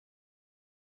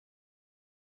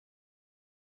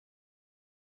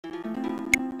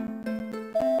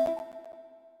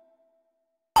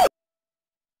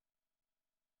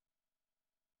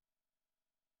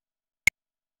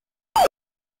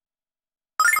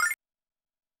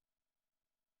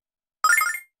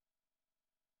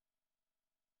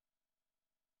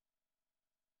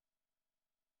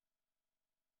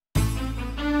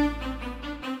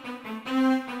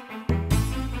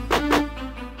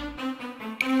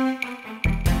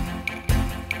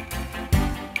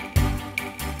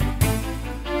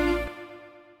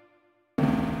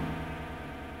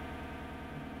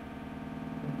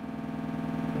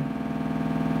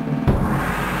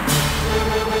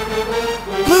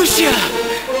amnesia!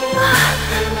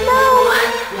 No!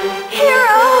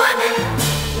 Hero!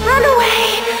 Run away!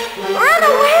 Run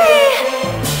away!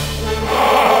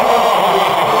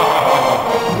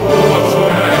 What's the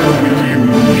matter with you,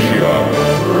 Lucia?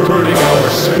 Turning our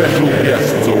special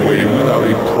guests away without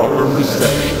a proper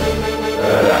reception.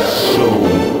 That's so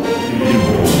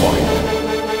impolite.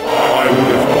 I would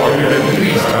have thought you'd at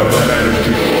least have managed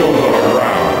to show them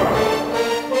around.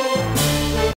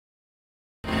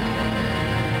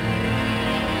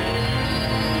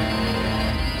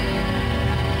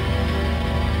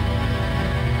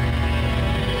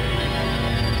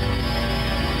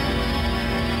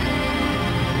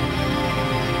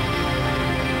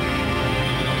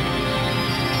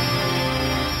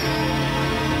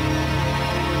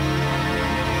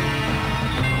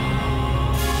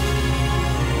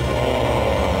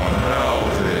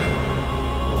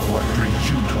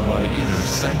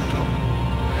 Sanctum.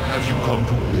 Have you come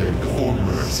to beg for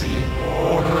mercy?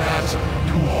 Or perhaps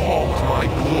to halt my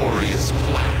glorious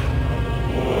plan?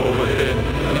 Oh, but then,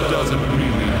 it doesn't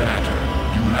really matter.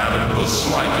 You haven't the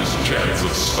slightest chance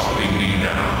of stopping me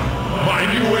now. My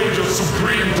new age of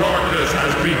supreme darkness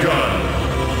has begun.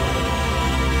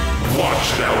 Watch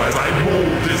now as I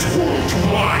mold this world to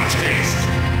my taste.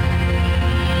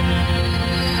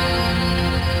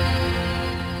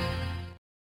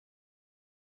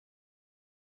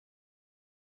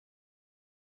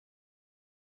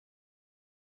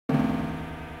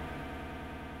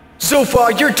 So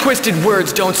far, your twisted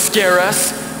words don't scare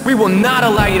us. We will not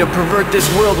allow you to pervert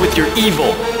this world with your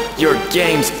evil. Your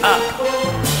game's up.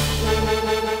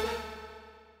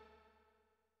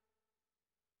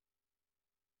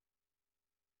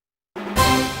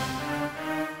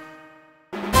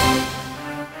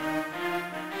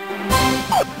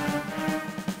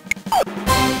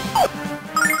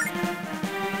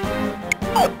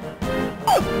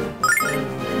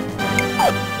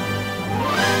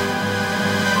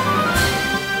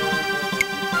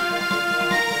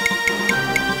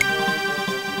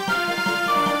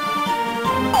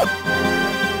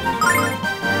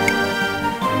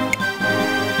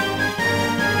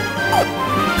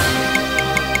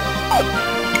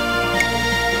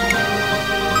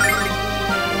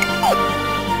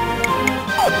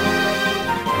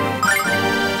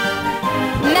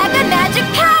 Mega magic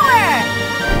power!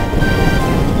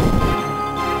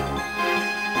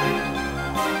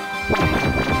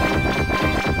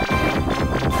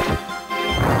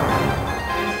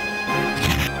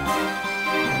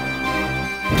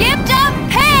 Gift of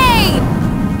pain!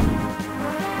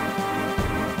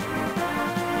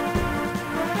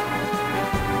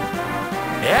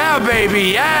 Yeah,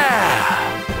 baby, yeah!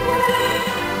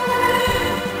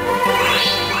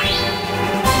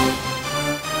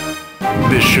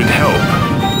 This should help.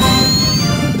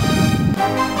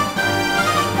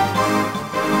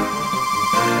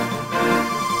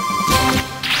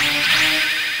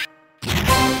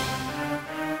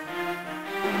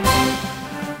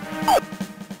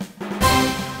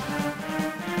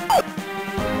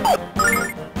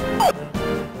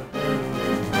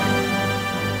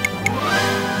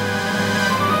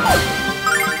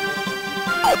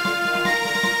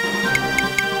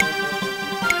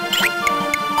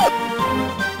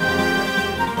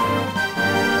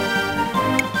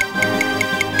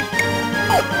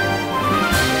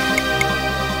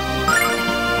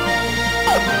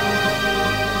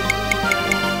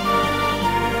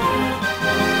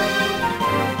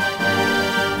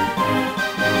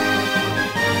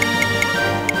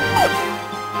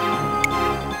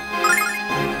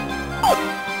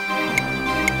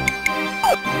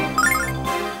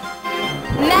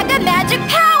 Mega magic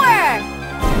power!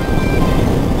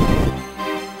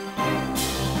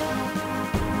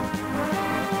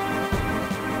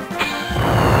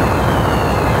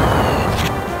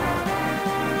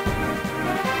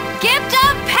 Gift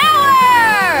of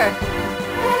power!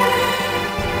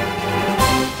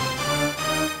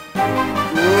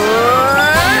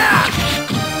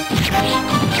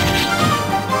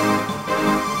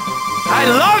 I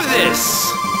love this!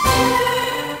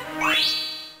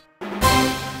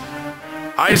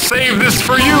 I saved this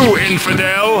for you,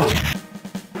 infidel!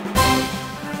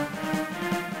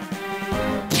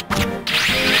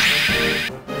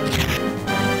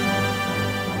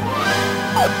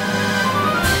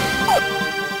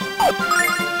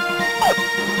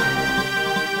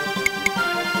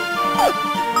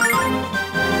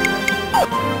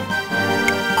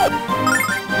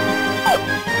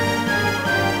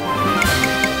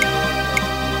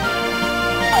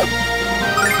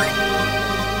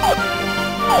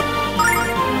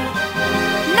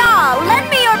 Nah!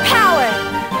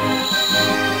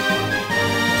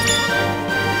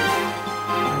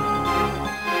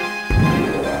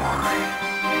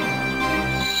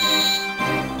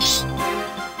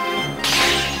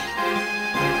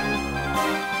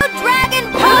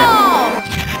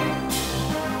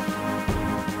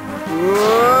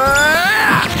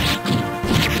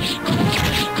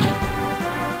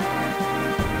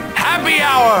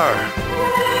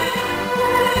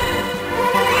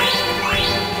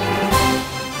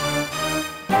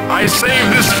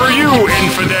 saved this for you,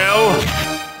 infidel!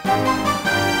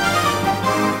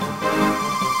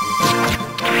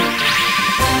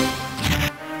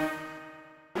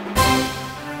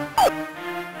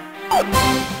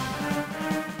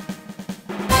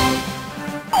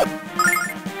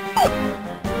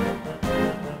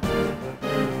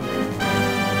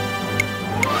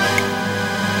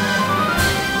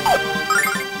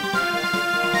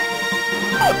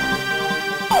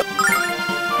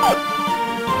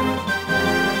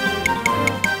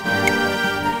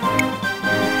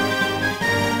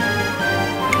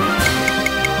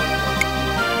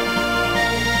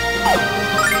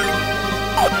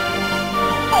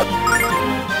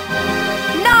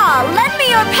 Lend me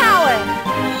your power!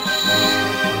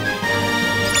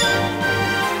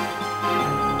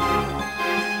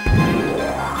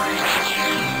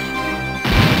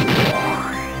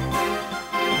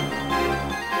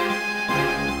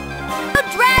 The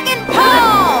Dragon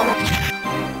Palm!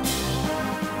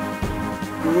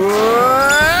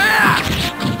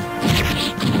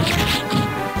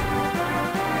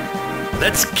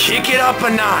 Let's kick it up a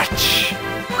notch.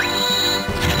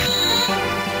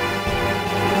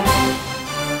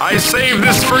 I saved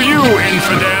this for you,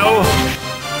 infidel!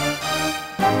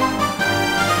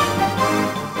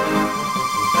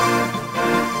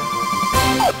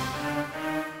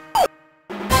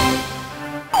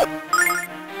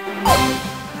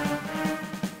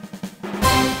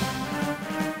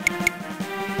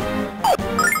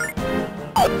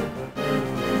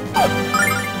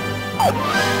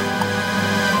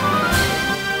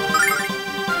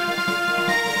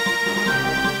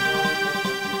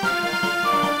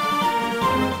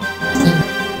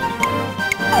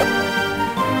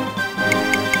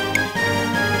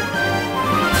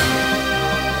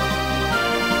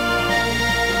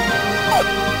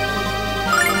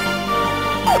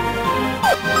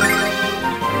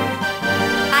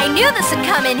 I knew this would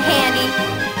come in handy.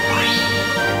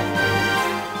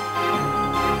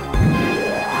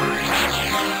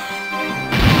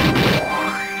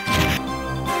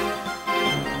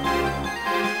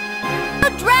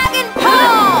 The Dragon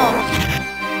Palm!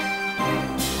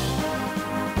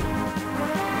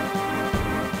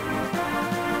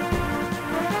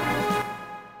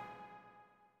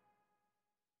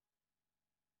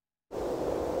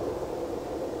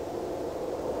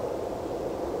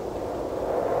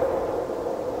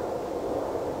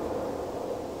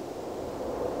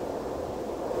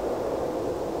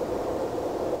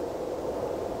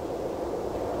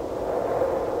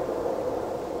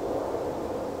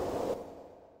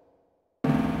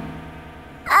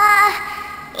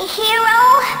 Hero,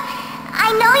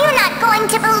 I know you're not going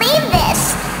to believe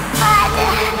this, but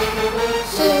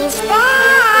he's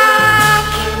back.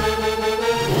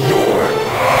 Your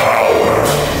power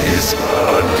is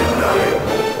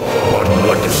undeniable. But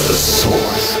what is the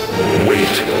source?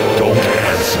 Wait, don't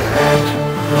answer it.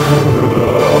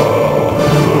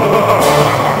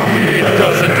 It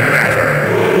doesn't matter.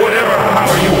 Whatever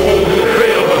power you hold will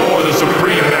fail before the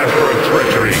Supreme Master of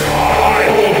Treachery. I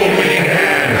hold the winning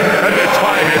hand, and the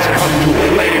time has come to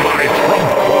play my trump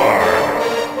card.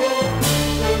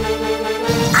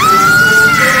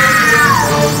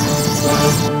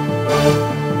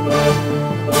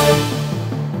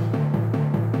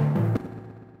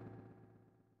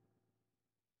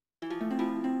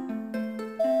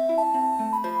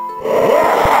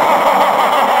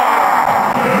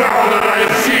 Now that I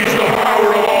have seized the power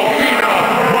of Alfina,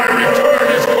 my return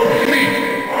is complete.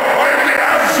 I am the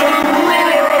absolute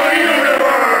ruler of the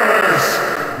universe.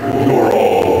 You're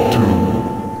all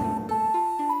doomed.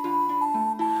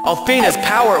 Alfina's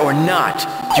power or not,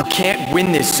 you can't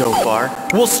win this so far.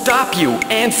 We'll stop you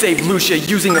and save Lucia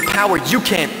using a power you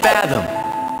can't fathom.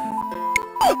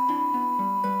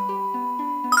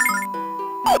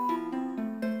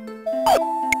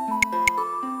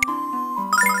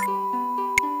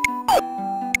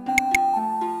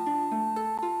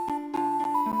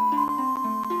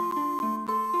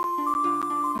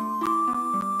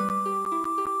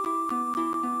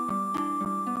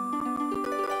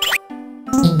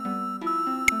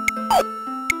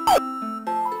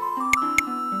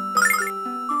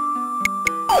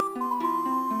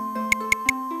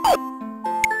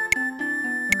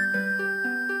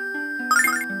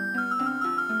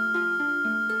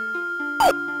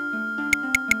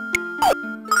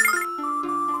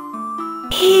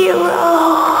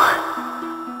 Hero,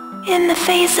 in the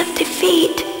face of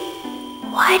defeat,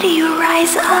 why do you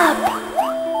rise up?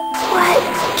 What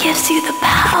gives you the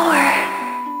power?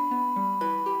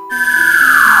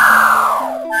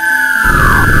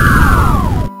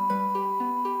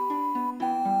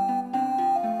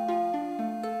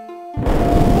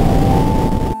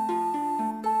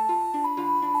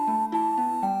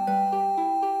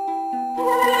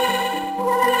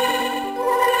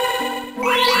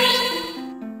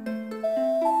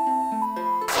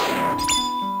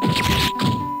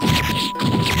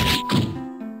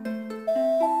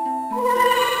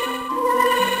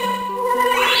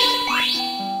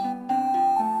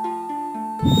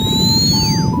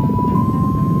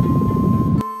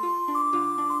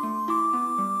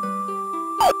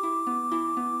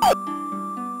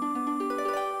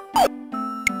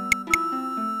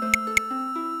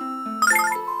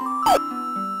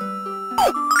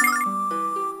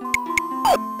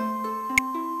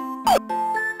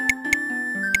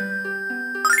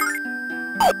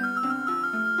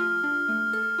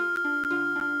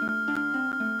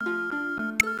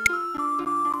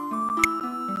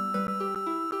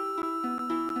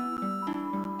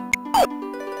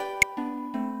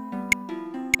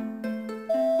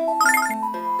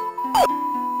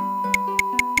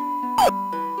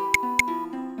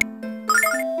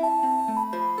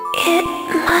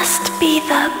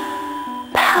 the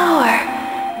power,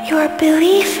 your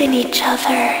belief in each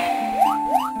other.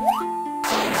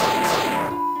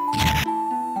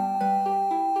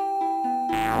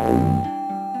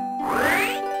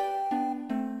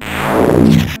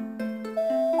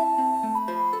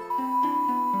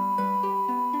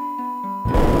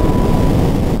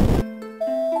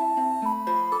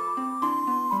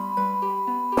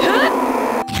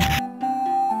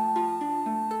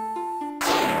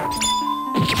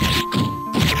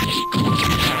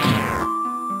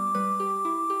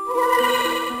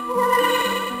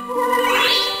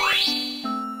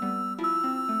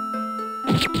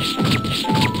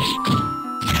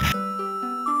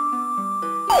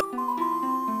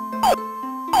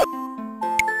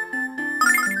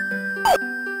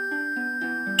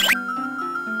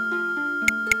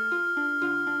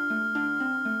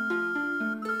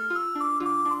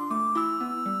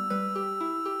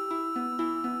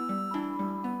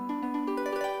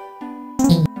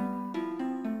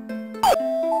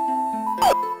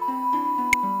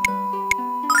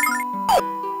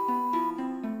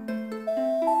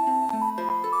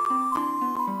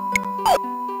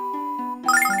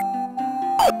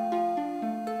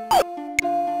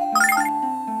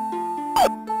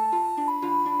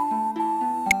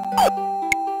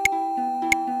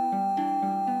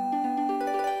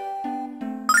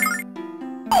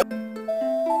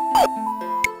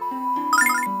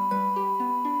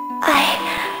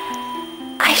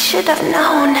 I should have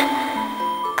known.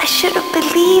 I should have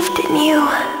believed in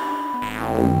you.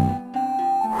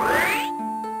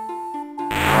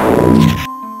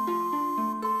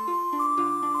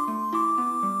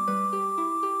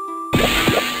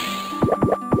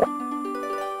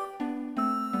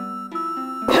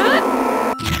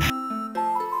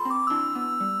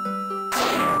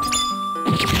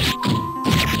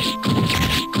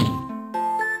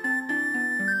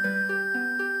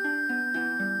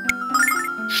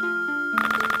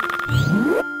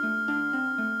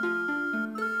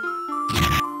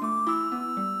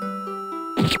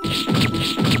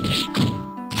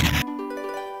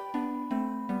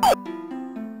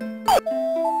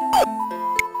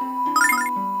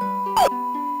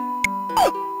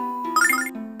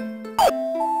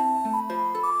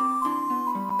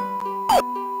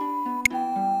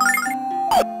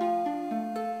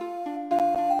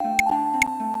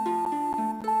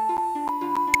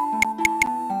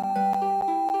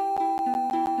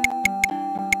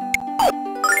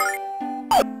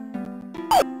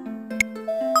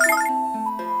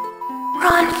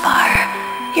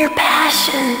 Ronfar, your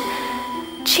passion.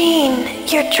 Jean,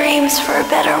 your dreams for a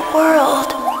better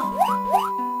world.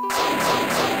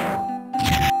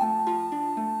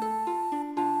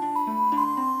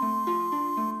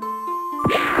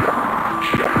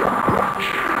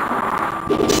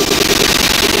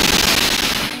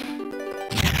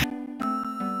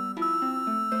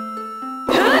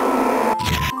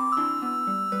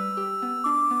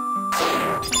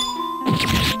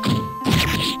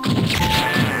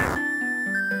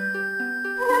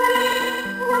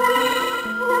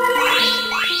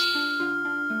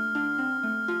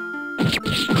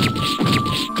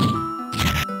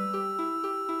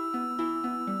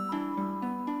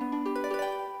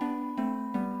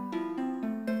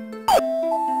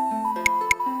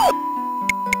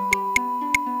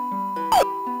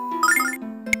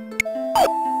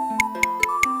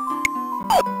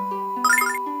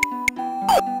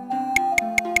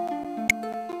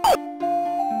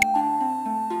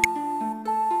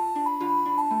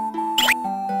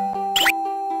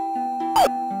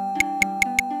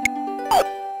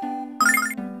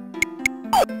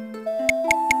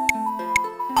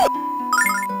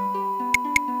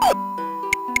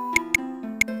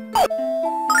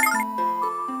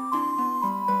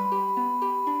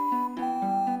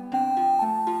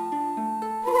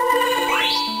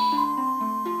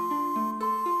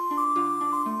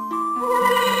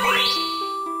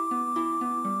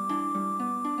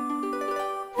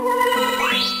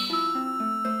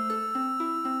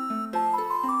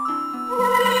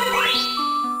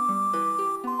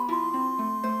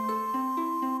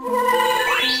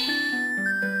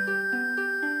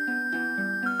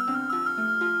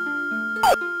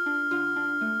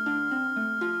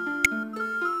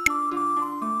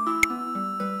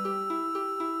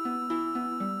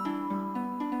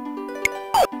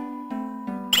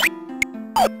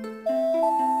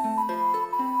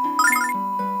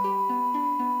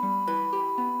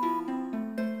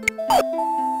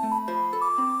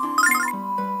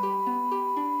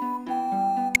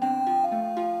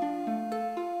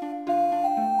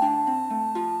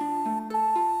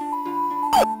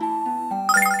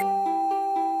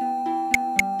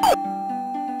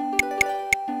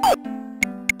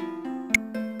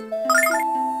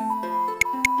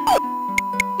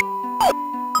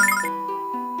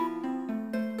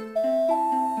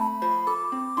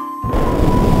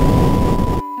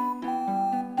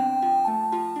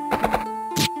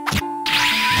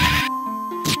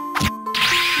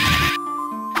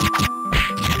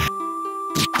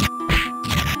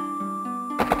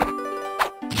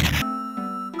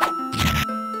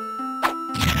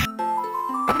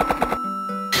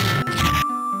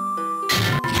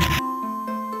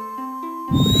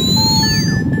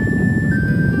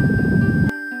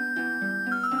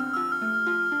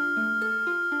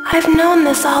 I've known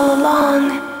this all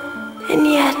along, and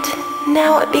yet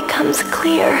now it becomes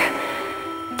clear.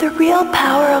 The real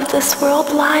power of this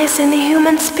world lies in the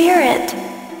human spirit.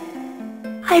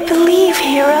 I believe,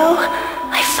 hero.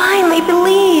 I finally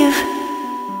believe.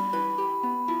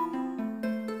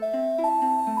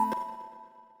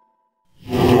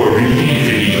 Your belief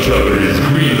in each other is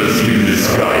grievously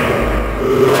misguided.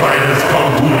 The time has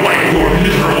come to wipe your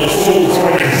miserable souls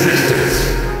from existence.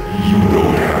 You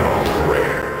don't have a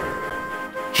prayer.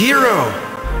 Hero!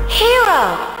 Hero!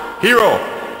 Hero!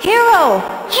 Hero!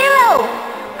 Hero!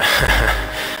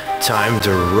 Time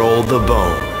to roll the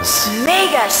bones.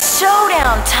 Mega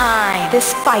showdown time!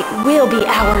 This fight will be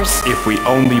ours. If we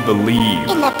only believe.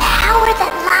 In the power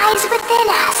that lies within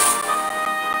us.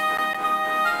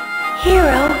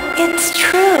 Hero, it's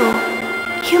true.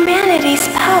 Humanity's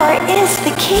power is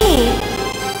the key.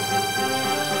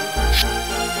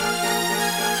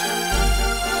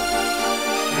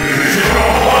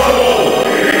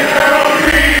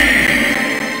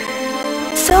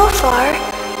 So far,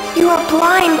 you are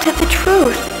blind to the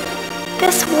truth.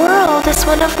 This world is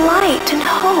one of light and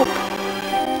hope.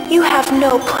 You have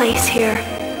no place here.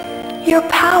 Your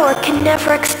power can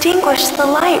never extinguish the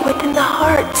light within the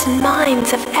hearts and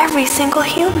minds of every single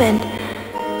human.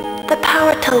 The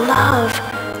power to love,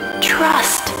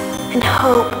 trust, and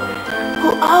hope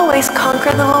will always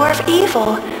conquer the lure of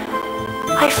evil.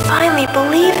 I finally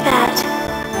believe that.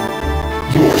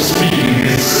 You're speaking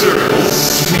in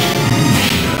circles, sweet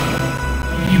Lucia.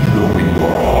 You know in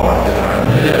your heart that I'll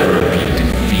never be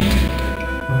defeated.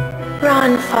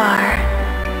 Ronfar,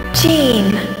 Jean,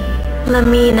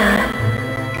 Lamina,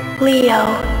 Leo,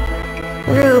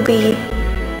 Ruby,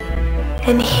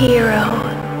 and Hero.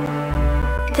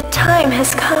 The time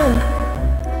has come.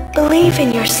 Believe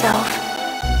in yourself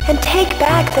and take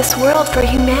back this world for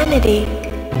humanity.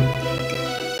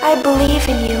 I believe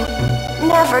in you.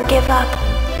 Never give up.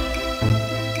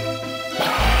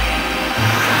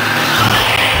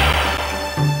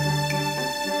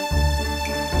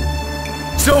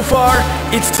 So far,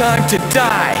 it's time to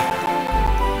die.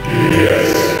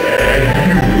 Yes, and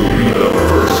you will be the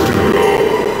first to go.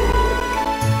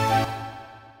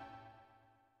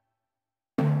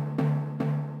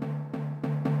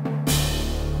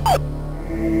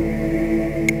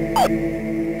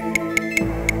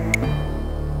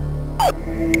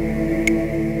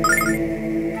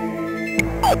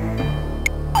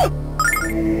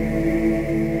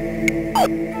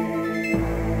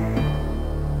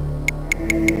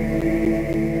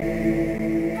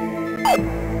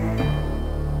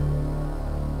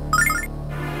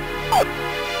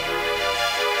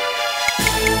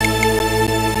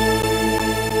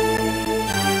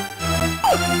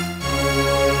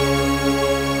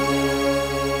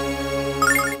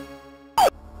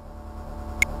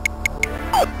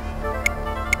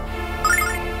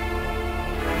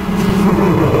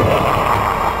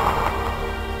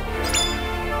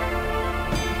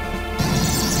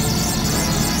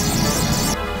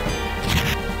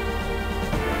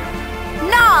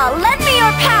 Lend me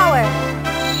your power!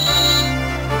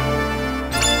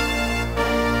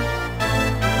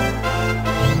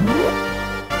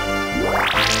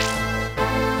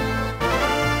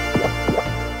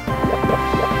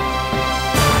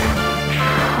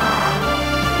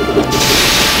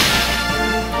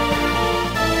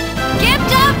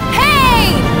 Gift of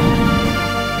pain!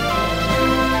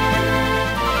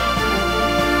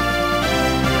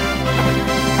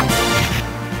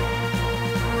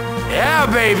 Yeah,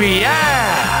 baby, yeah!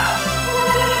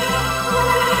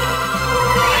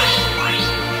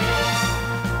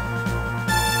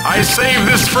 I saved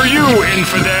this for you,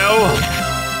 infidel!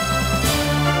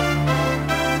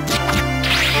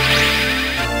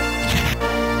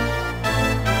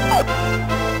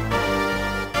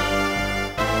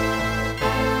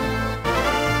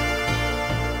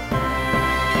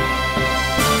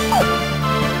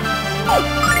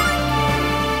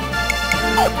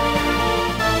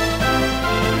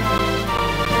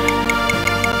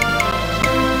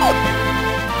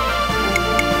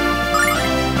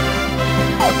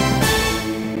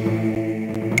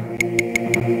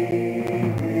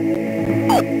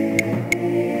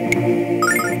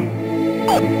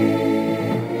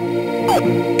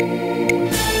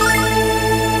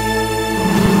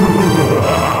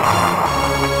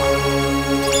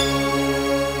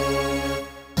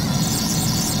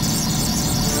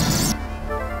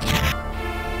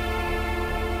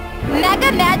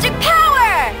 Mega magic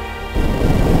power!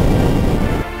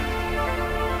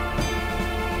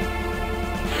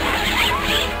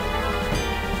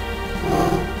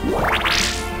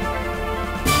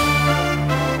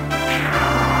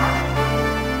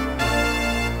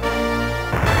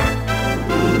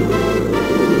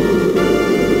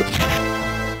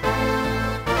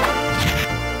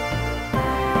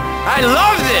 I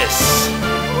love this!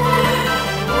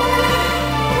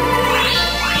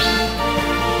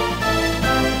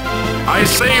 I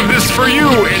save this for you,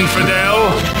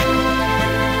 infidel!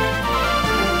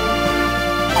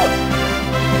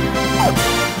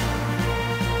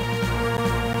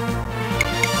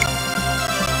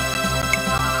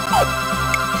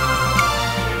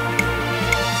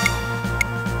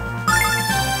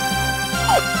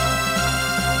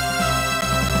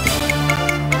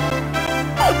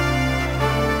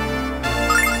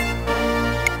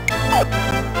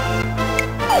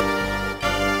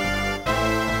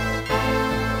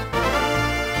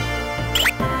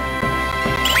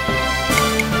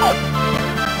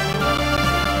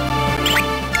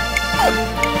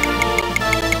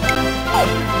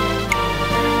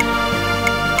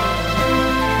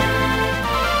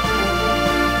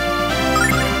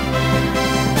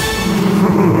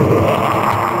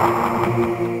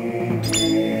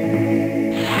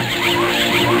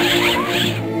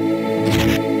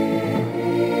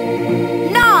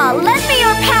 Nah, lend me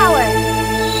your power!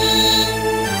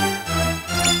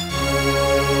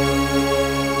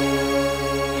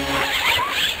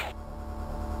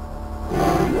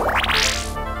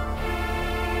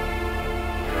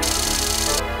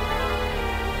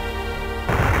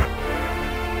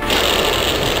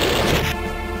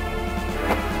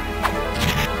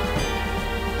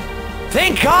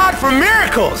 Thank God for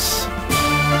miracles!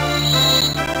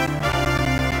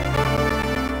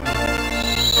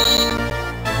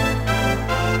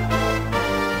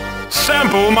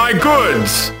 Sample my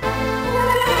goods!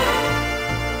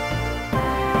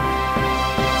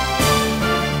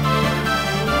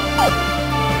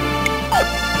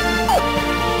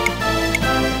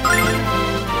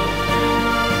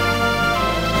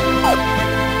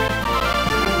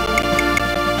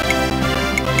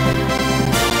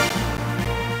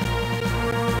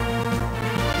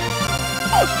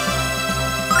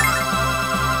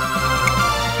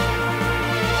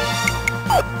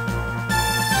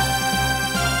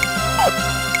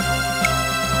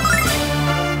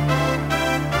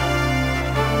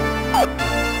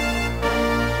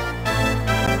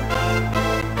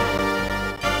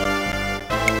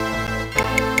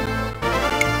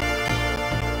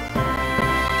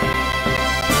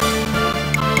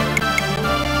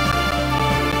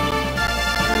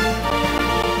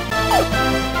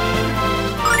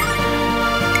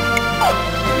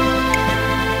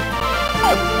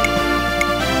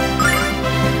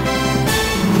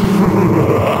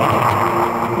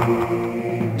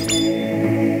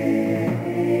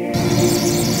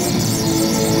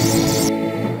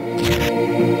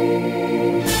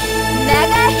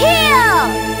 Mega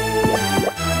heal!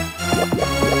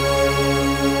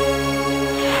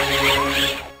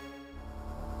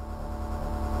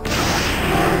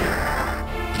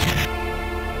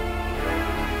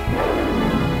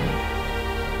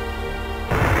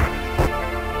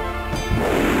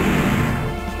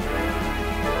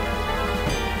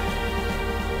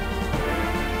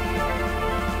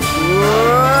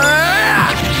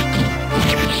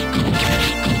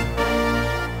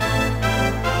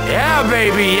 Yeah,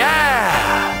 baby,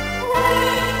 yeah!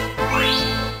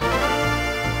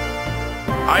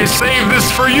 I save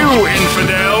this for you,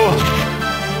 infidel!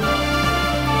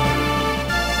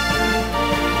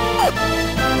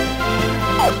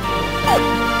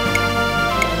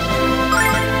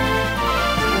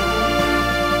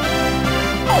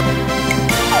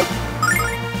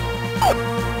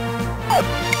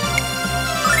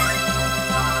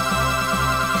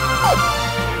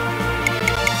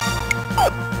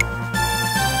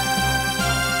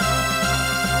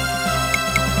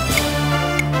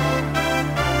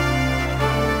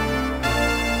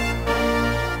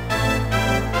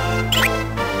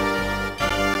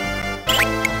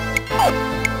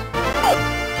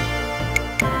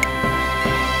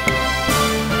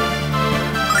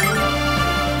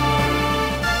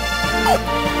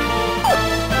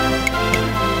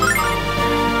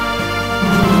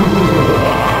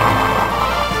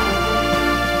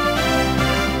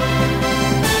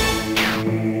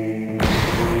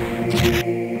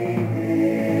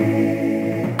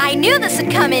 I knew this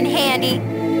would come in handy.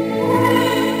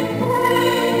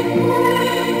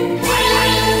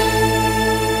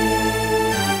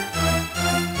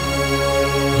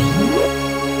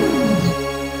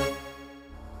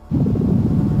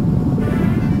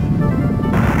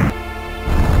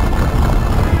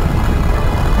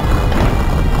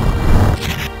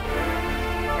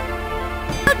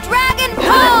 Dragon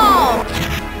Ball!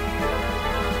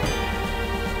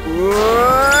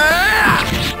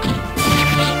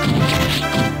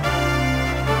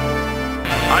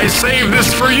 I save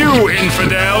this for you,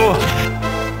 infidel!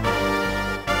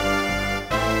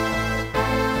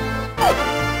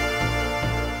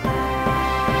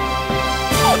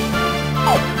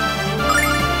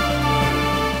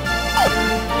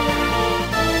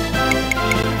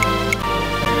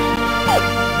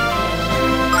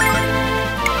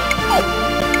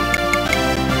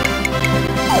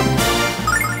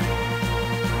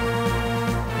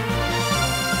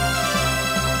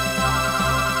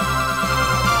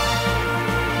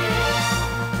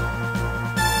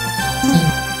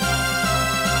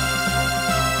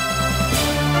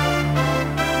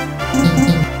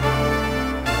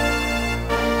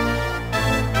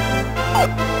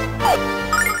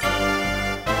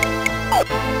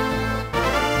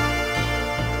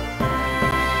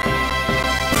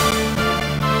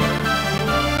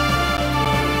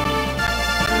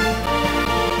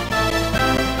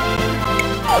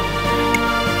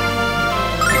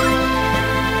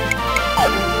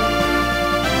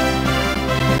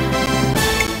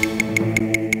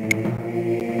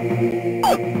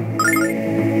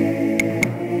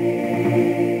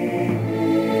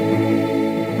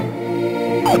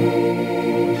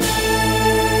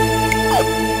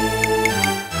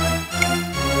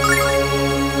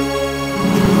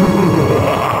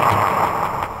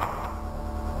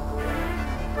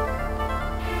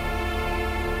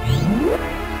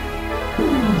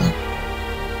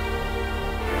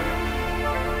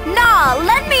 Nah,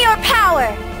 lend me your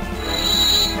power!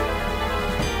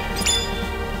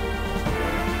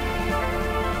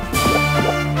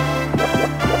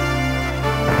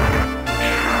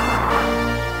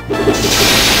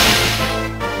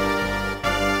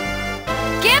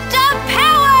 Gift of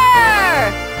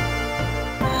power!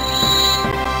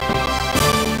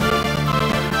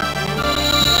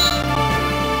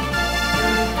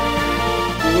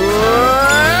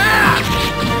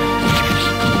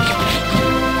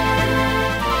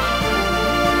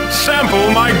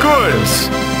 Sample my goods!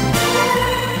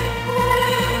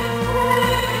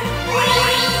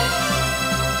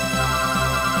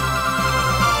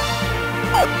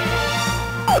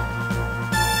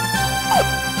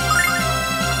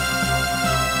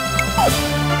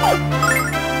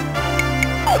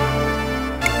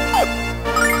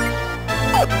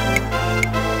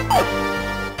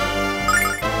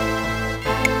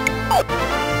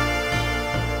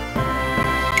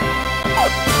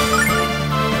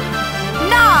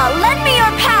 Nah, lend me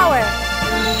your power!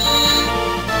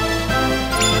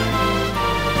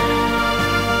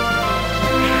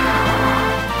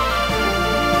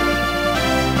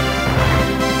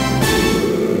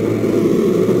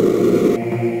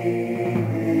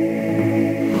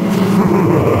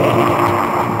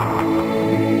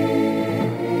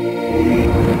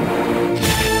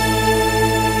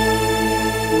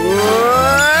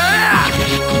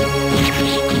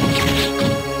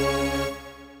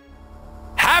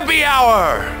 Happy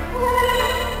hour!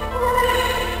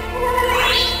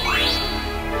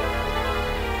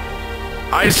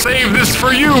 I saved this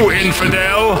for you,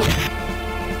 infidel!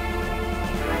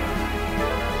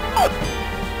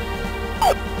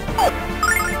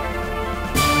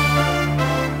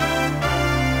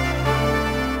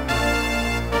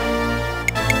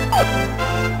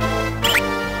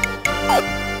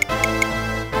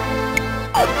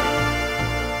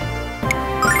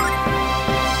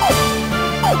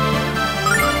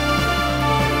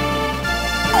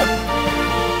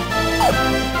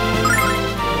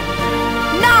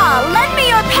 Nah, lend me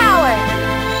your power!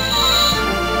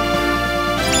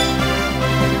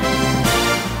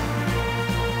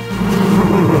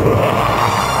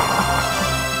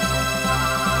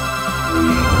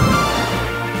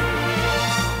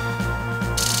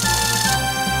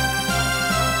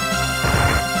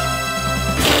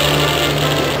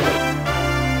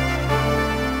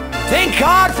 Thank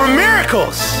God for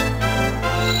miracles!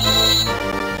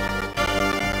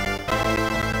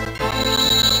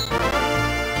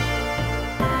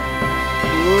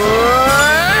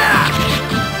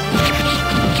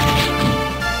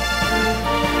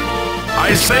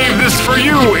 I saved this for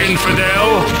you,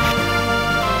 infidel!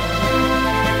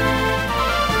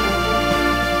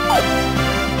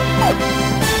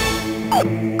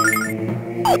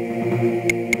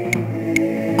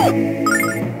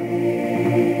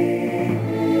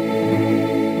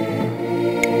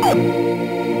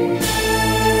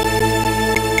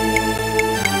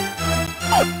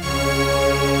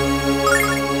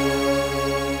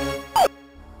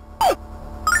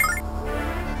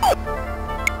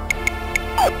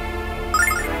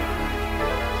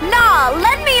 Nah,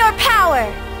 lend me your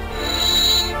power!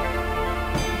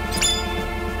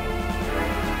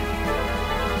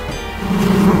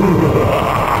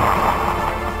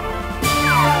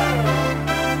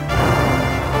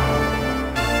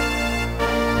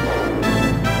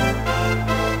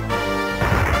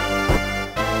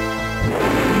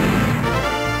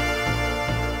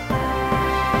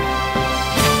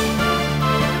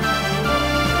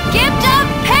 Gift of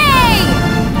pain!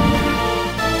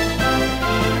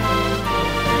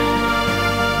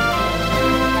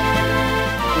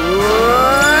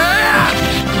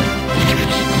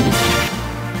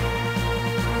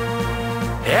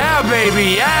 Yeah,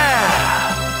 baby, yeah!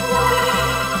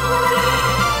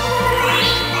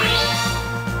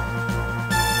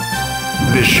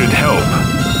 This should help.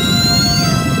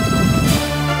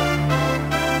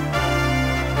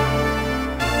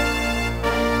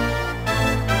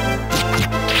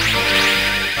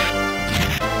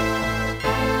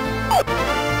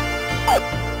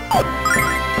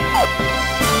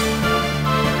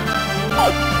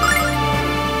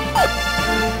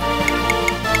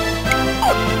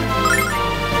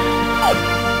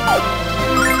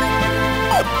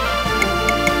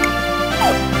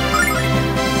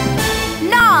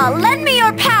 Nah, lend me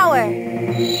your power!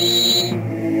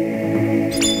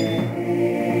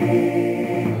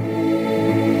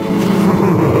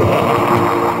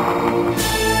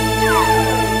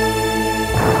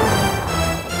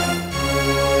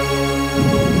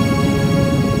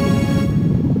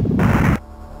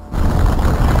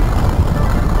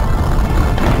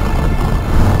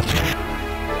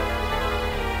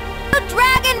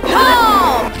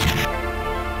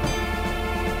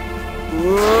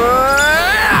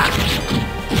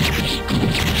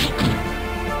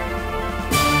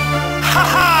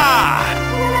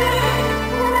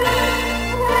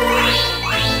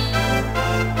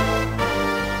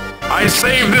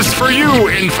 for you,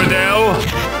 infidel!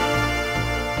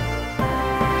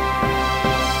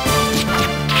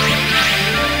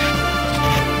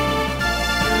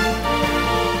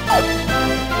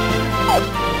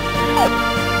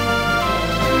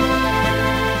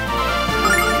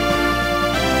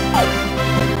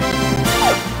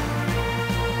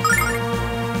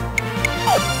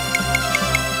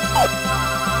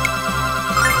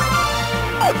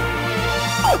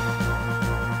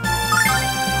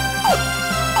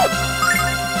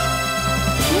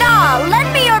 Nah,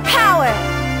 lend me your power!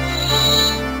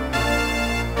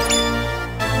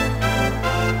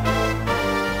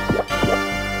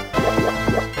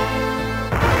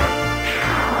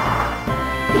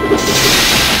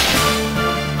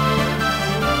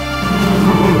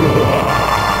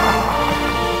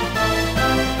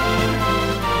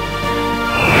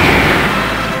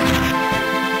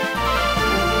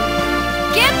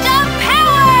 Gift of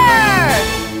power!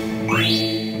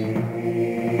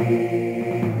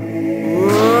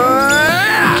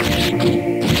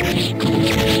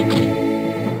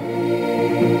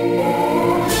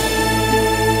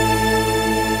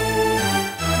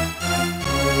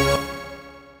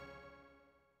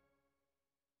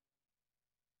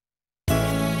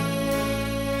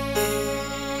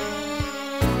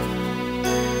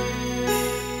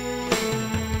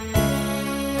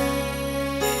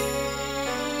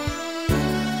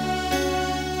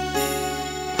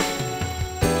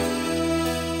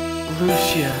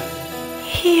 Lucia.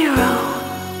 Hero.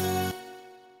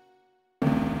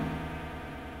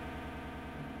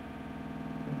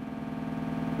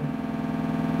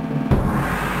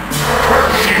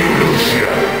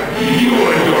 You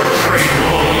and your trained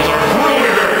ponies are cruelly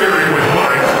interfering with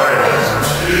my plans.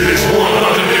 This world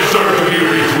doesn't deserve to be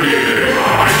recreated.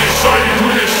 I decided to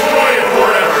destroy it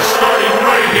forever, starting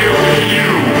right here with you.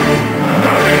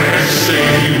 Nothing can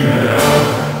save you now.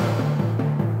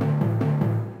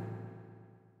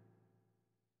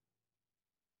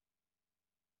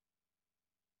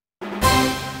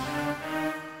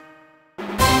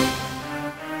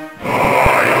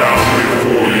 I bow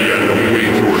before the end of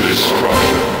wait for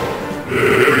destruction.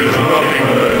 There is nothing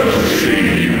left to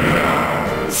save you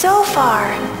now. So far,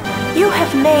 you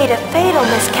have made a fatal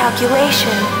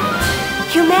miscalculation.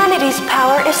 Humanity's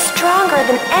power is stronger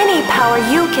than any power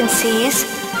you can seize.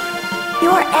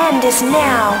 Your end is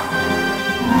now.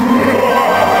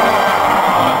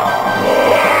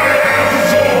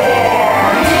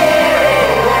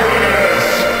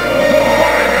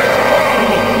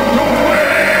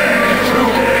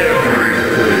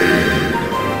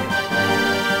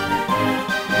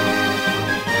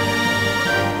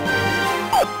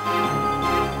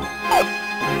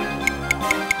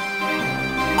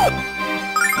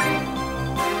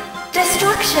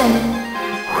 Destruction.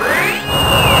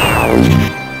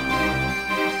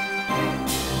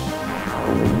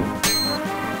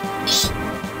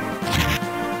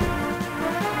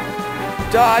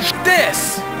 Dodge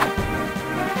this!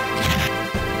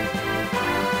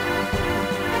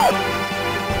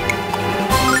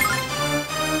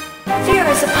 Fear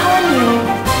is upon you.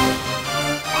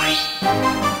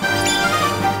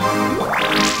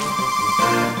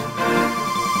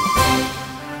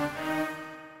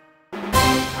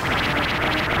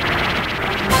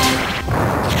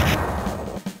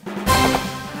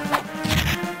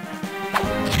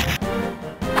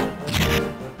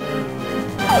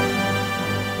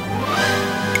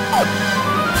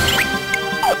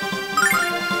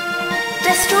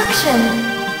 Destruction.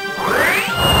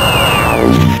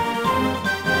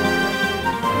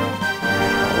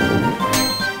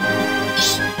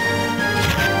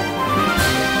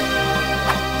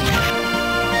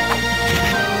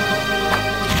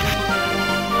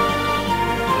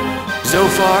 So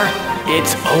far,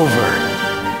 it's over.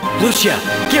 Lucia,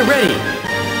 get ready!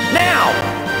 Now!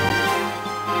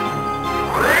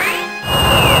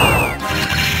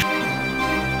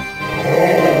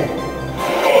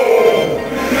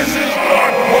 This is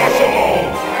not possible!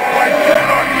 I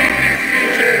cannot be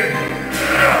defeated!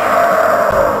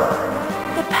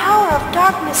 The power of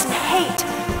darkness and hate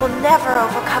will never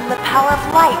overcome the power of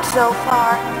light,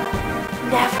 Zophar.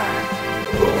 Never.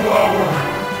 The power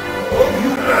of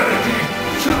humanity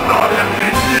should not have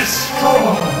been this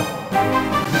strong!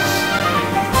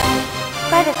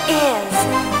 But it is,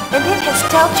 and it has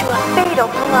dealt you a fatal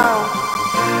blow.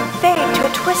 Fade to a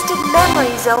twisted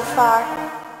memory, Zophar.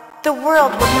 The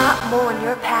world will not mourn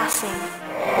your passing.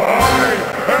 I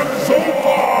am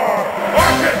Zophar,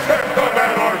 Architect of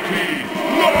Anarchy,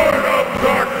 Lord of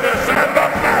Darkness, and the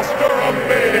Master of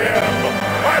Mayhem!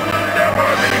 I will never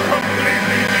be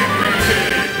completely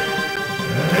defeated!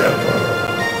 Never!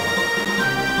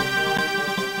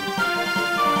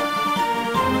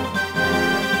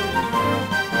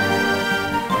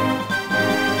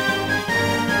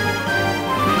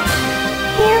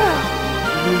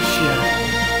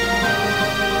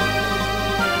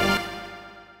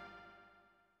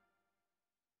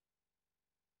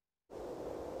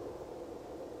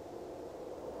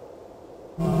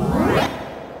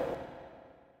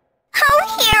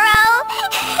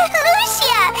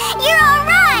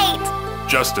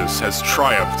 justice has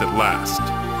triumphed at last.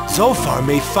 Zophar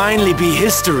may finally be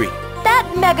history.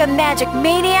 That mega magic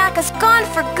maniac is gone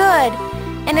for good.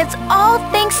 And it's all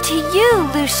thanks to you,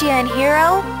 Lucia and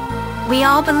Hero. We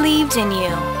all believed in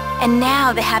you. And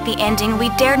now the happy ending we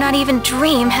dare not even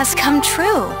dream has come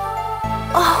true.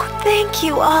 Oh, thank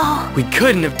you all. We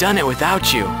couldn't have done it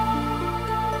without you.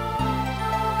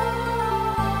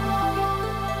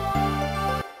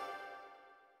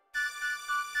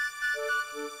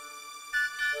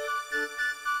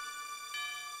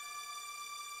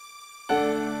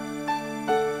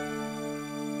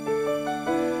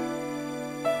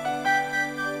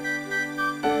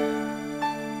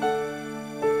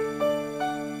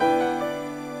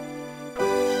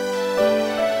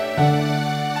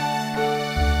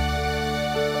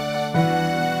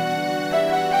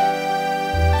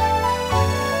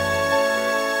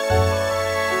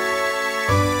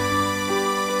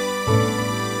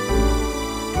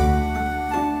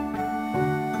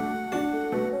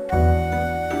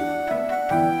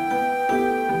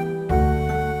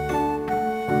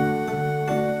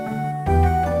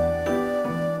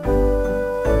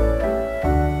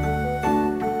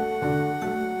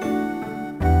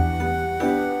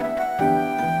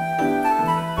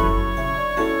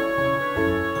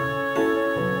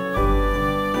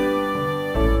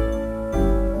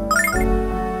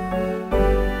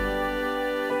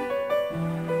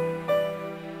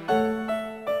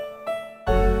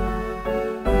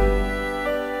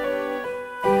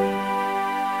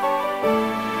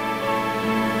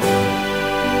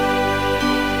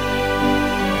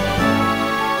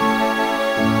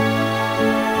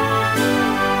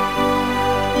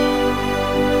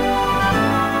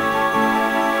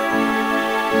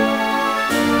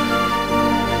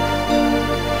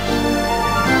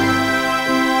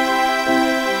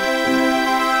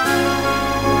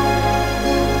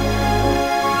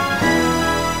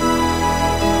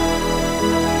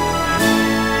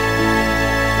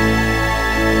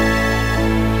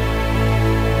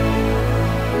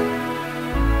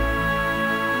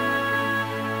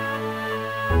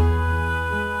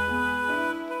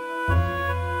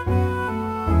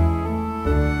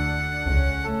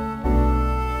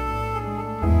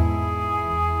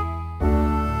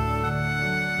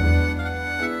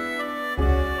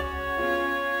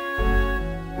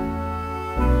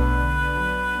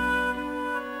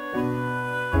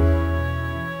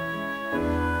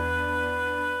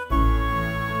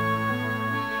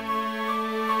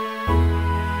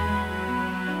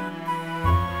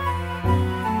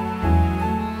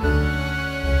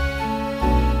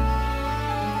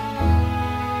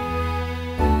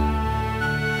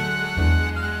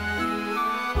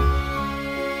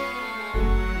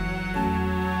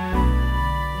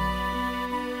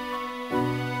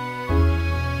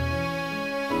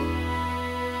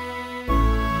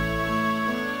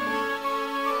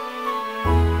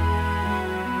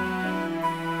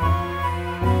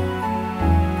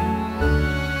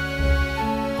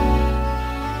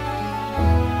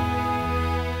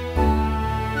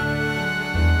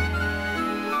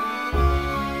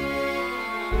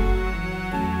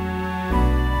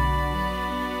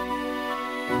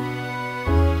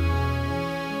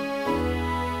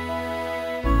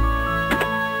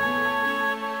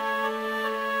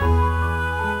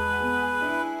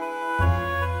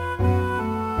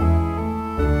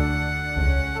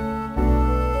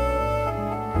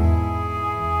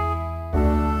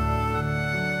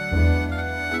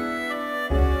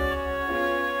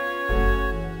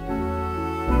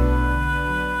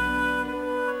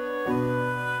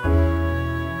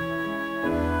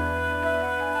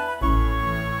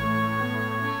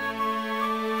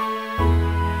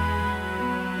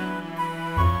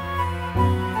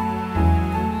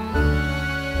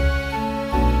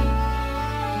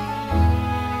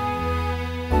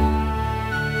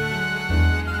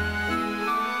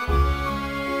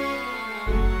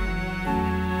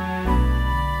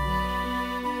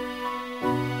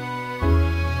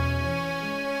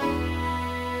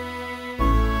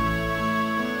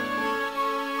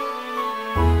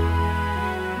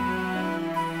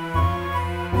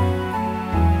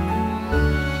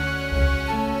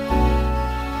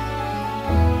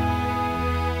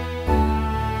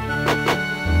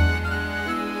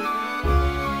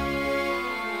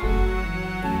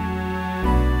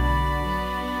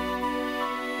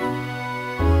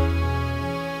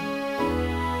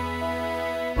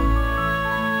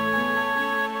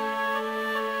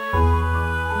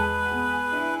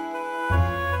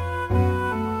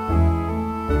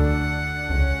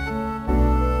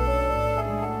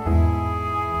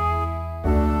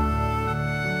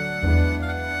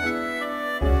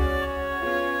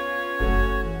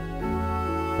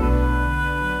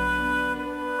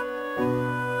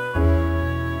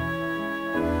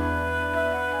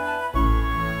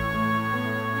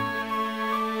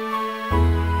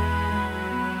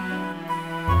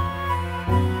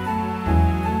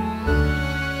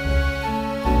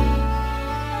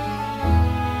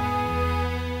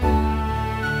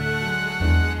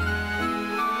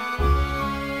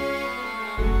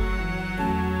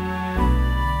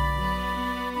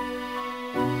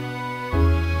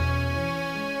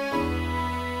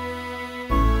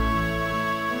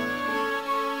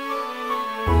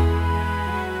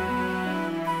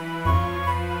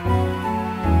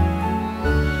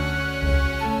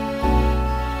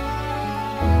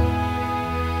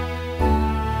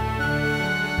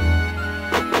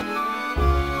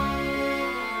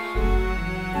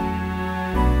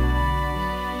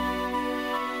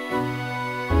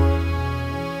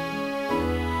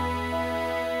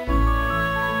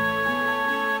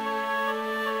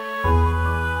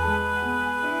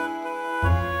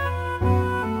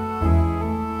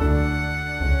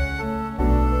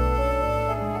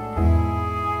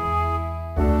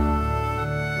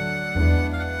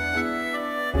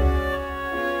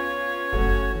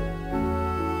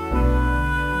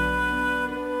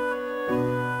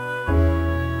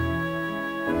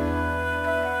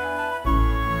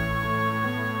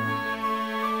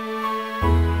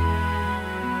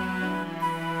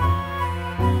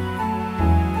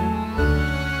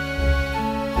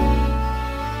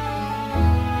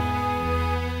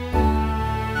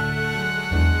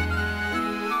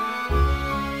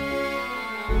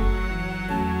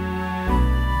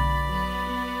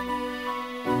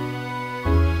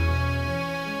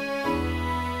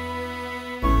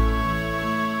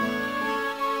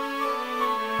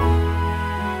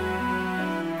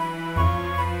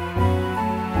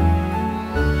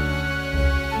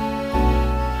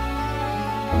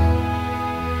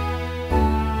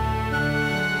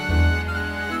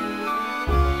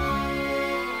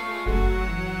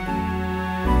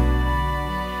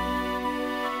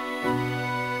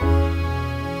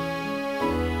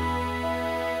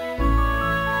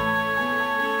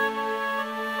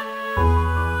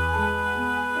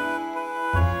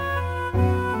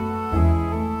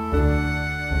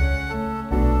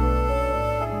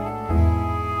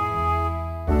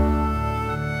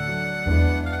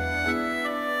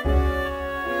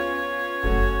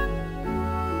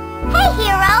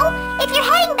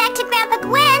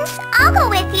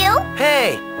 you?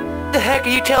 Hey! The heck are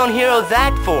you telling Hero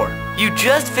that for? You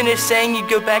just finished saying you'd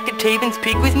go back to Taven's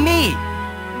Peak with me.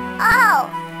 Oh,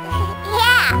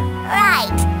 yeah,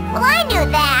 right. Well, I knew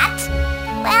that.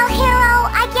 Well, Hero,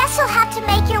 I guess you'll have to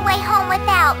make your way home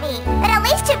without me. But at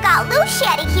least you've got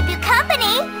Lucia to keep you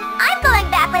company. I'm going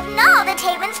back with Null to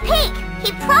Taven's Peak.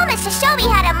 He promised to show me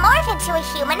how to morph into a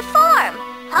human form.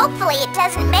 Hopefully it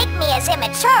doesn't make me as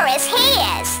immature as he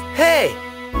is. Hey!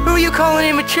 Who are you calling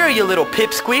immature, you little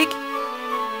pipsqueak?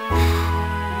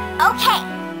 Okay,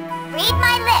 read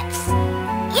my lips.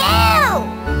 You!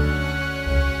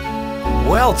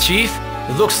 Well, Chief,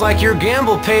 it looks like your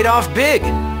gamble paid off big.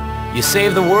 You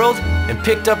saved the world and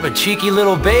picked up a cheeky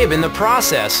little babe in the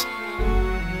process.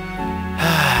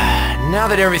 Now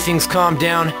that everything's calmed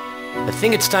down, I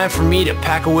think it's time for me to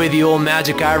pack away the old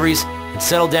magic ivories and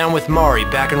settle down with Mari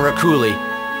back in Rakuli.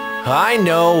 I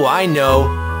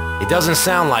know. It doesn't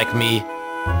sound like me,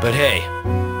 but hey,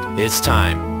 it's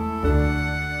time.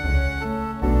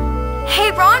 Hey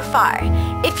Ronfar,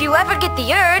 if you ever get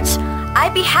the urge,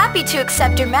 I'd be happy to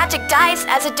accept your magic dice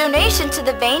as a donation to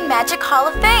the Vane Magic Hall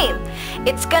of Fame.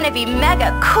 It's gonna be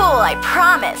mega cool, I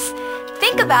promise.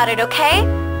 Think about it, okay?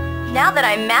 Now that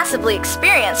I'm massively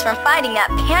experienced from fighting that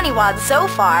pannywad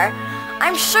Zofar,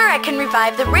 I'm sure I can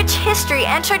revive the rich history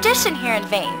and tradition here in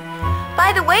Vane.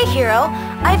 By the way, Hero,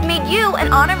 I've made you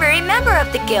an honorary member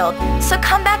of the guild, so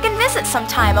come back and visit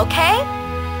sometime, okay?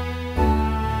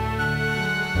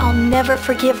 I'll never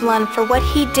forgive Lun for what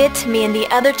he did to me and the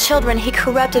other children he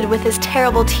corrupted with his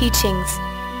terrible teachings.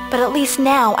 But at least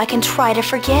now I can try to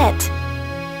forget.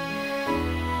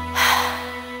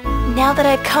 Now that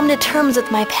I've come to terms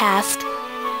with my past,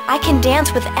 I can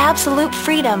dance with absolute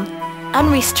freedom,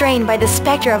 unrestrained by the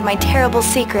specter of my terrible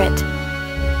secret.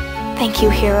 Thank you,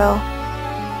 Hero.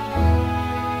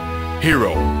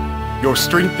 Hero, your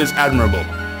strength is admirable.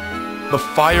 The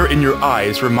fire in your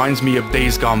eyes reminds me of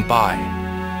days gone by.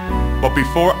 But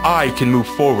before I can move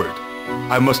forward,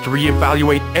 I must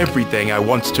reevaluate everything I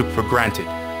once took for granted.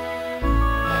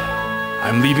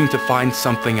 I'm leaving to find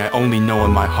something I only know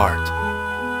in my heart.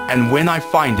 And when I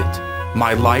find it,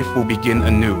 my life will begin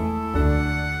anew.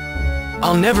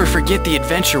 I'll never forget the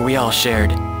adventure we all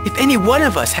shared. If any one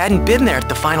of us hadn't been there at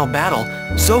the final battle,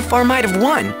 Zofar might have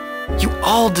won. You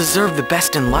all deserve the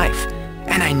best in life,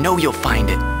 and I know you'll find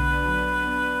it.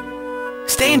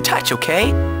 Stay in touch,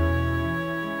 okay?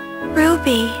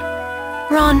 Ruby,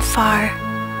 Ronfar,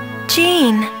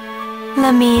 Jean,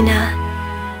 Lamina,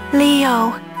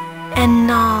 Leo, and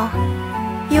Null.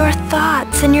 Your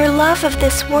thoughts and your love of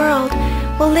this world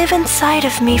will live inside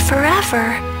of me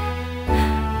forever.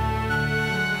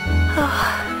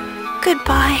 Oh,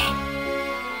 goodbye.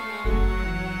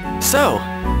 So,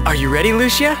 are you ready,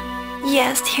 Lucia?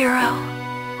 Yes, Hero.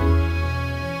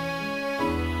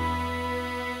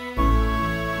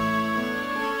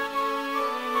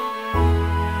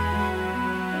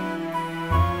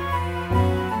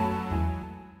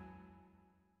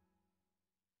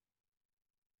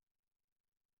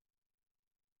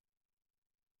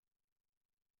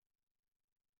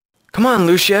 Come on,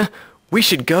 Lucia. We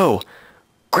should go.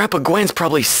 Grandpa Gwen's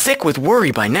probably sick with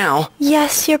worry by now.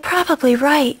 Yes, you're probably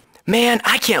right. Man,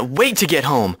 I can't wait to get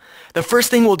home. The first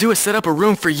thing we'll do is set up a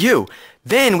room for you.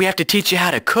 Then we have to teach you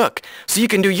how to cook, so you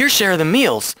can do your share of the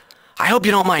meals. I hope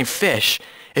you don't mind fish.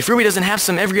 If Ruby doesn't have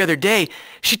some every other day,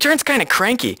 she turns kind of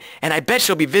cranky, and I bet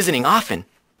she'll be visiting often.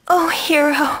 Oh,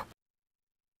 Hero.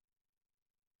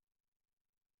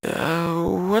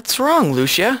 What's wrong,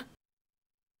 Lucia?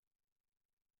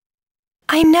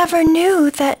 I never knew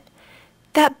that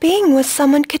being with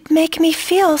someone could make me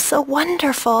feel so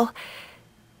wonderful.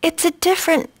 It's a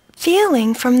different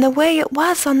feeling from the way it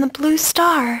was on the Blue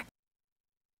Star.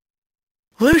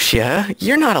 Lucia,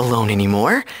 you're not alone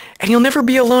anymore, and you'll never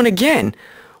be alone again.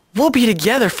 We'll be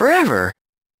together forever.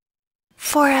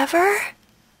 Forever?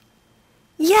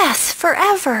 Yes,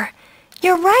 forever.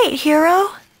 You're right, Hero.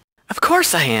 Of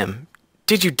course I am.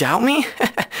 Did you doubt me?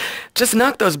 Just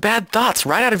knock those bad thoughts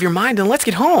right out of your mind and let's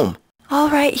get home. All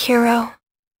right, Hero.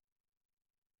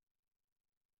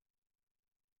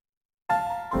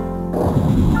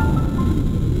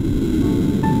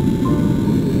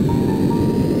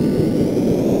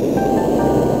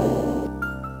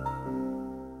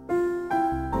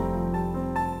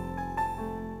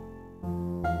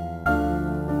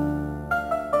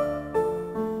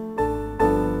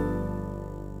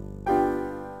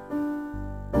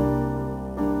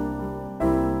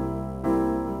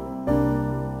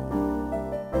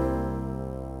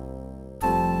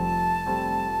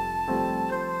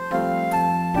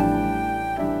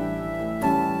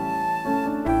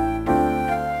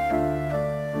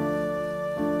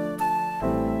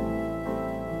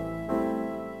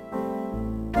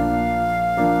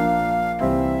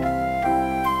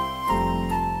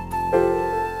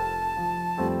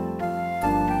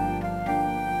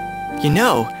 You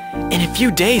know, in a few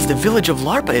days the village of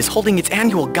Larpa is holding its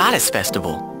annual goddess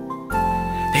festival.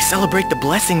 They celebrate the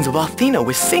blessings of Athena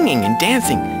with singing and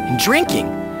dancing and drinking.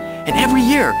 And every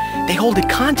year, they hold a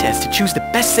contest to choose the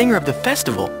best singer of the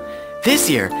festival. This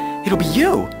year, it'll be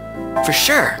you, for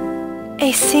sure.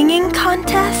 A singing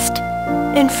contest?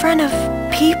 In front of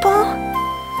people?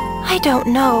 I don't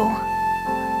know.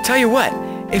 Tell you what,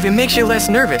 if it makes you less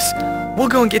nervous, we'll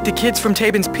go and get the kids from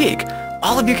Tabin's Peak.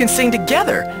 All of you can sing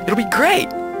together. It'll be great.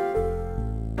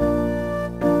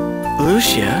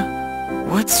 Lucia,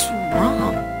 what's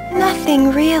wrong?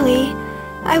 Nothing really.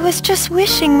 I was just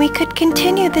wishing we could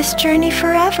continue this journey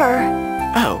forever.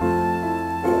 Oh.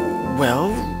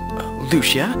 Well,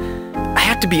 Lucia, I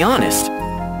have to be honest.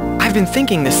 I've been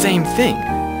thinking the same thing.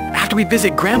 After we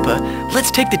visit Grandpa, let's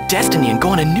take the Destiny and go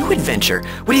on a new adventure.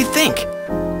 What do you think?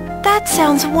 That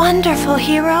sounds wonderful,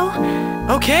 Hero.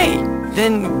 Okay,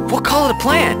 then we'll call it a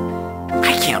plan.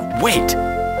 I can't wait.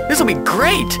 This'll be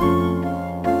great.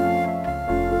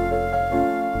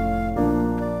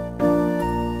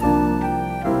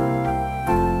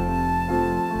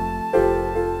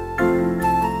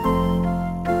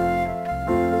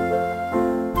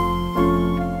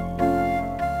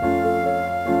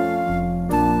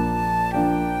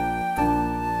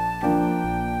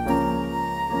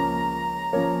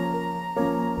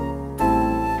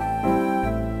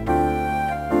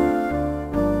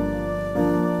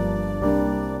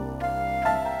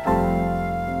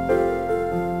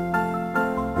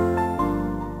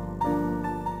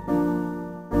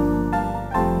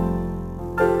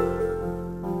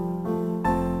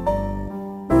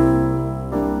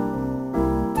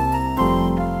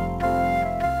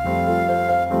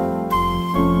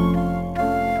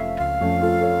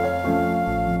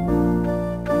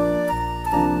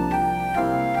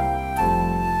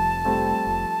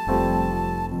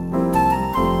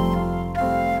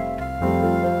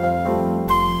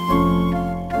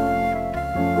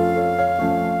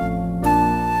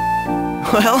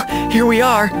 Well, here we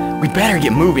are. We better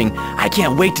get moving. I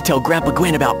can't wait to tell Grandpa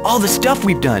Gwen about all the stuff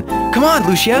we've done. Come on,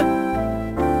 Lucia.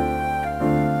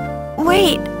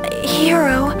 Wait,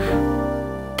 Hero.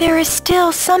 There is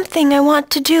still something I want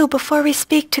to do before we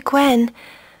speak to Gwen.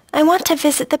 I want to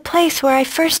visit the place where I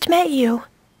first met you.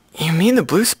 You mean the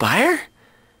Blue Spire?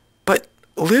 But,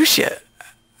 Lucia,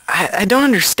 I don't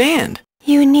understand.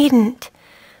 You needn't.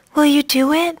 Will you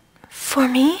do it? For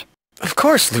me? Of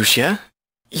course, Lucia.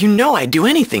 You know I'd do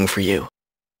anything for you.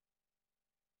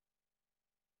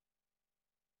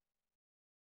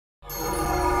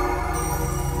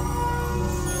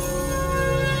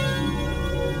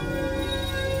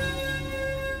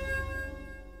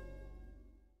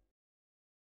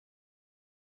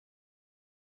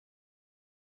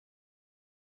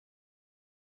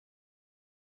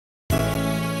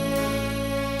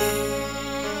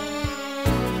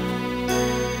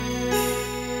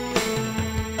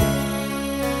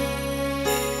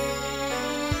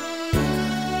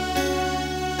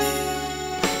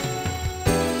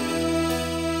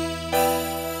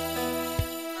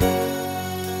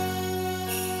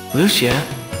 Lucia?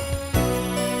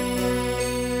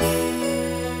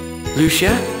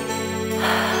 Lucia?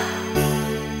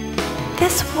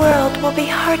 This world will be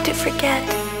hard to forget.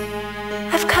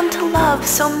 I've come to love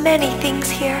so many things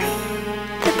here.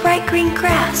 The bright green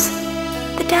grass,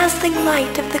 the dazzling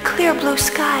light of the clear blue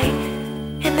sky,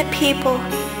 and the people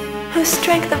whose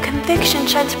strength of conviction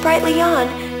shines brightly on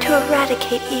to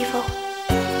eradicate evil.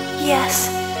 Yes,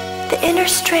 the inner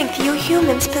strength you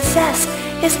humans possess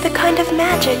is the kind of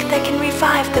magic that can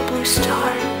revive the blue star.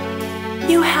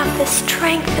 You have the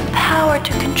strength and power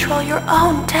to control your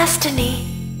own destiny.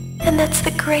 And that's the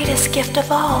greatest gift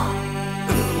of all.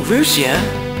 Lucia,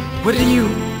 what are you...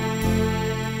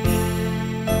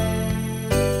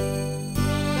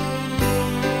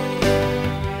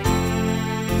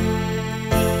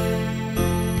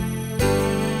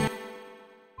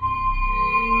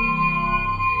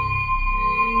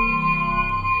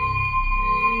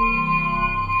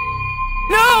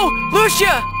 No!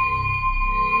 Lucia!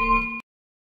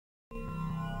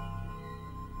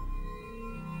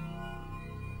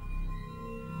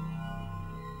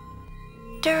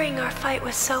 During our fight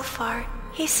with Sofar,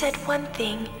 he said one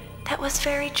thing that was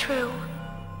very true.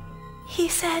 He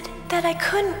said that I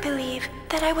couldn't believe,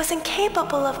 that I was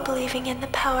incapable of believing in the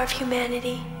power of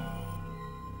humanity.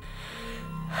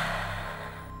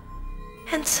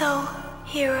 And so,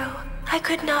 Hero, I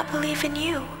could not believe in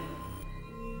you.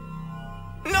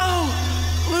 No!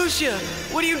 Lucia,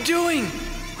 what are you doing?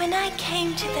 When I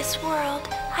came to this world,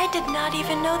 I did not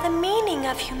even know the meaning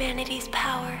of humanity's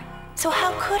power. So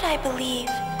how could I believe?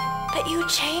 But you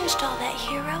changed all that,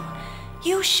 Hero.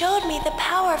 You showed me the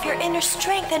power of your inner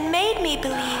strength and made me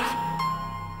believe.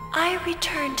 I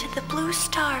return to the blue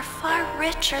star far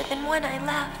richer than when I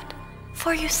left.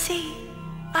 For you see,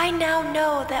 I now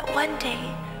know that one day,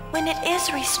 when it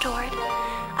is restored,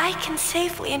 I can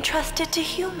safely entrust it to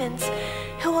humans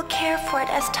who will care for it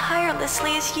as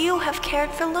tirelessly as you have cared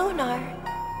for Lunar.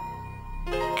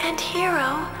 And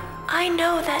Hero, I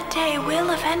know that day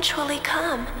will eventually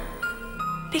come,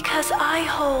 because I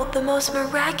hold the most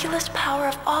miraculous power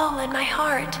of all in my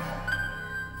heart,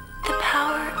 the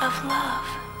power of love.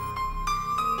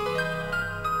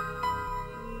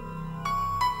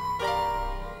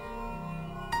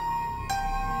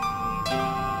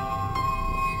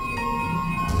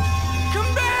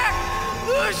 Come back!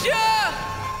 Lucia!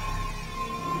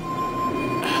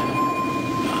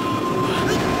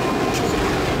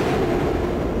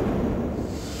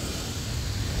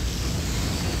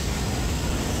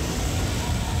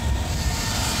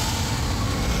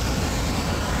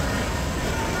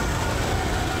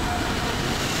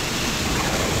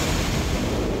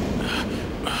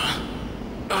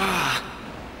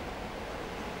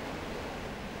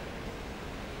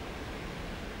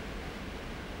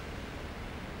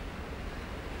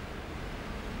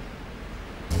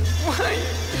 Why are you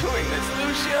doing this,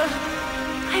 Lucia?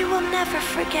 I will never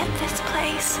forget this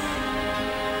place.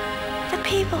 The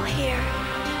people here,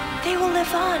 they will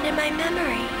live on in my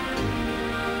memory.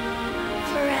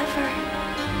 Forever.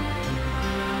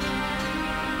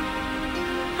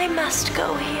 I must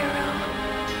go, Hero.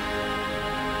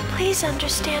 Please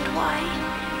understand why.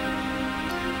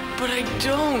 But I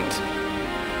don't.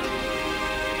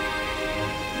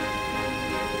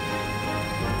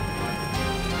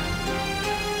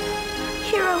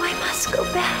 Hero, I must go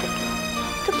back.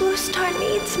 The blue star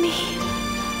needs me.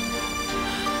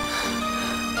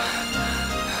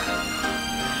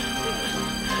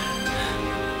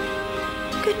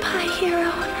 Goodbye,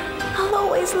 Hero. I'll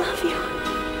always love you.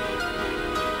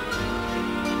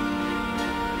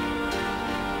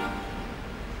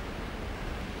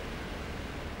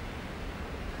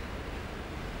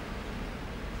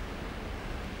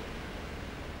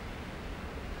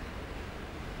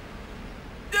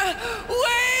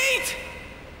 Wait!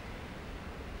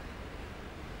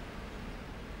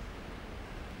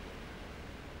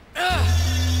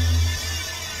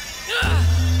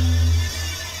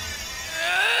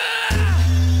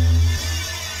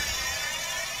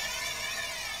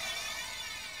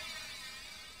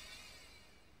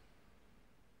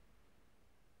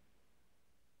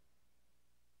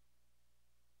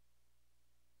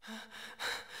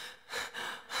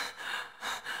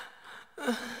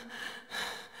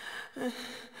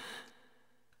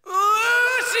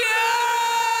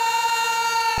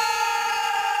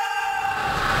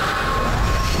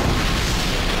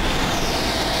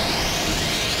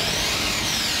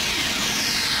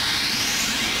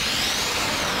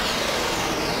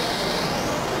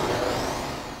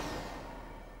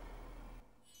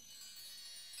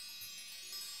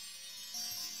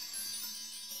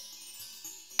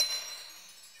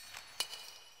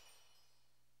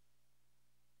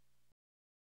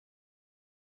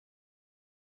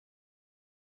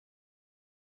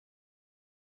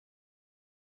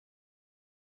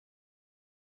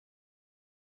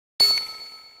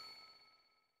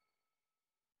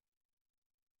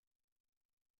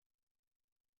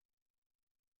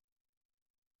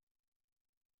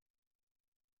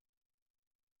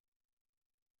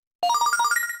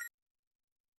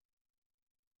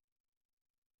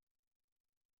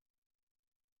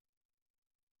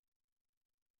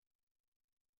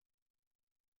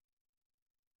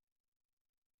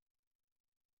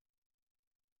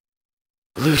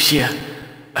 Lucia,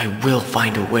 I will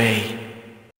find a way.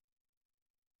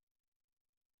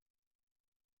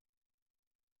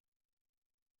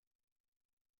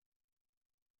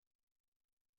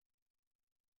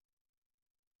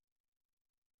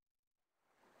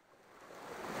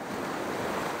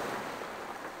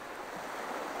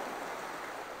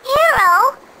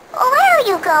 Hero, where are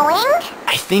you going?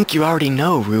 I think you already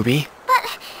know, Ruby.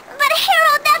 But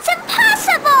Hero, that's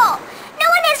impossible! No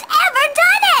one has ever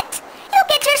done it! You'll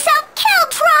get yourself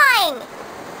killed trying!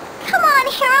 Come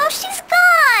on, Hero, she's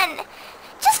gone!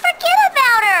 Just forget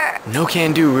about her! No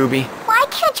can do, Ruby. Why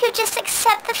can't you just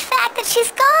accept the fact that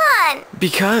she's gone?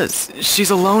 Because she's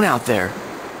alone out there,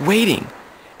 waiting.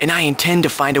 And I intend to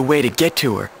find a way to get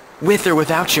to her, with or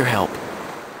without your help.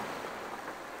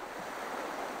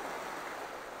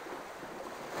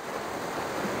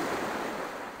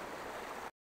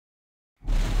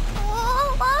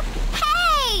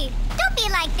 Hey! Don't be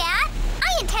like that!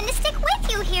 I intend to stick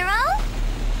with you, Hero!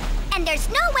 And there's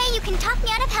no way you can talk me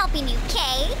out of helping you,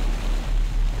 Kay?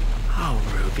 Oh,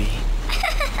 Ruby.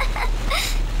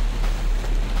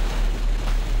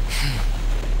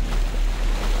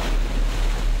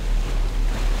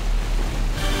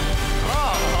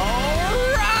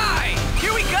 Alright!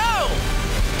 Here we go!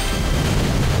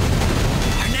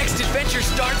 Our next adventure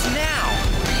starts now!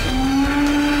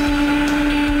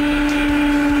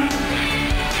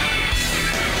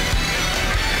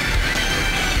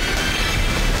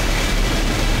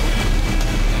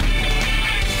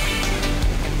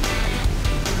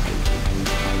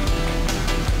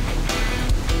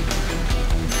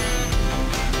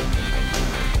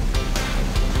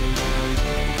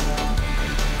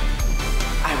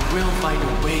 We'll find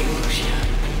a way, Lucia.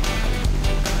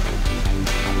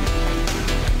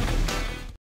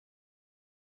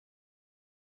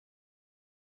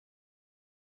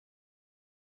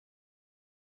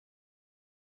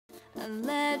 A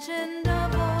legend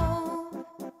of old,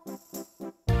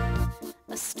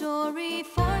 a story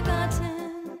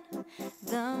forgotten,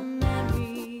 the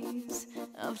memories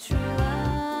of true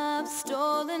love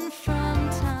stolen from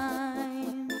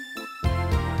time.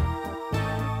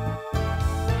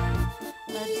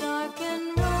 A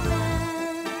darkened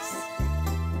romance,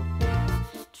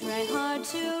 try hard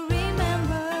to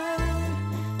remember,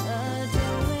 a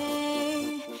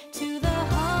doorway to the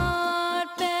heart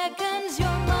beckons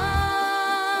your mind.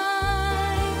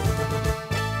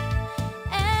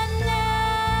 And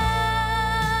now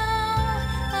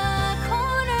a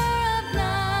corner of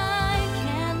night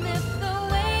can lift the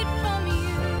weight from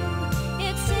you.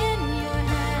 It's in your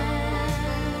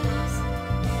hands,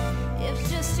 if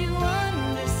just you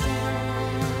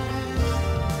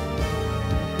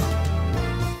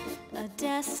a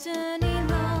destiny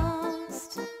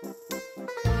lost,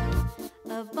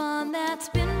 a bond that's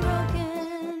been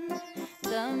broken,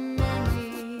 the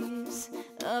memories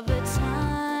of a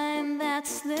time that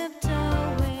slipped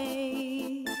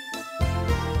away.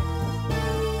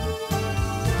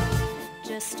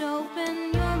 Just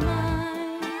open your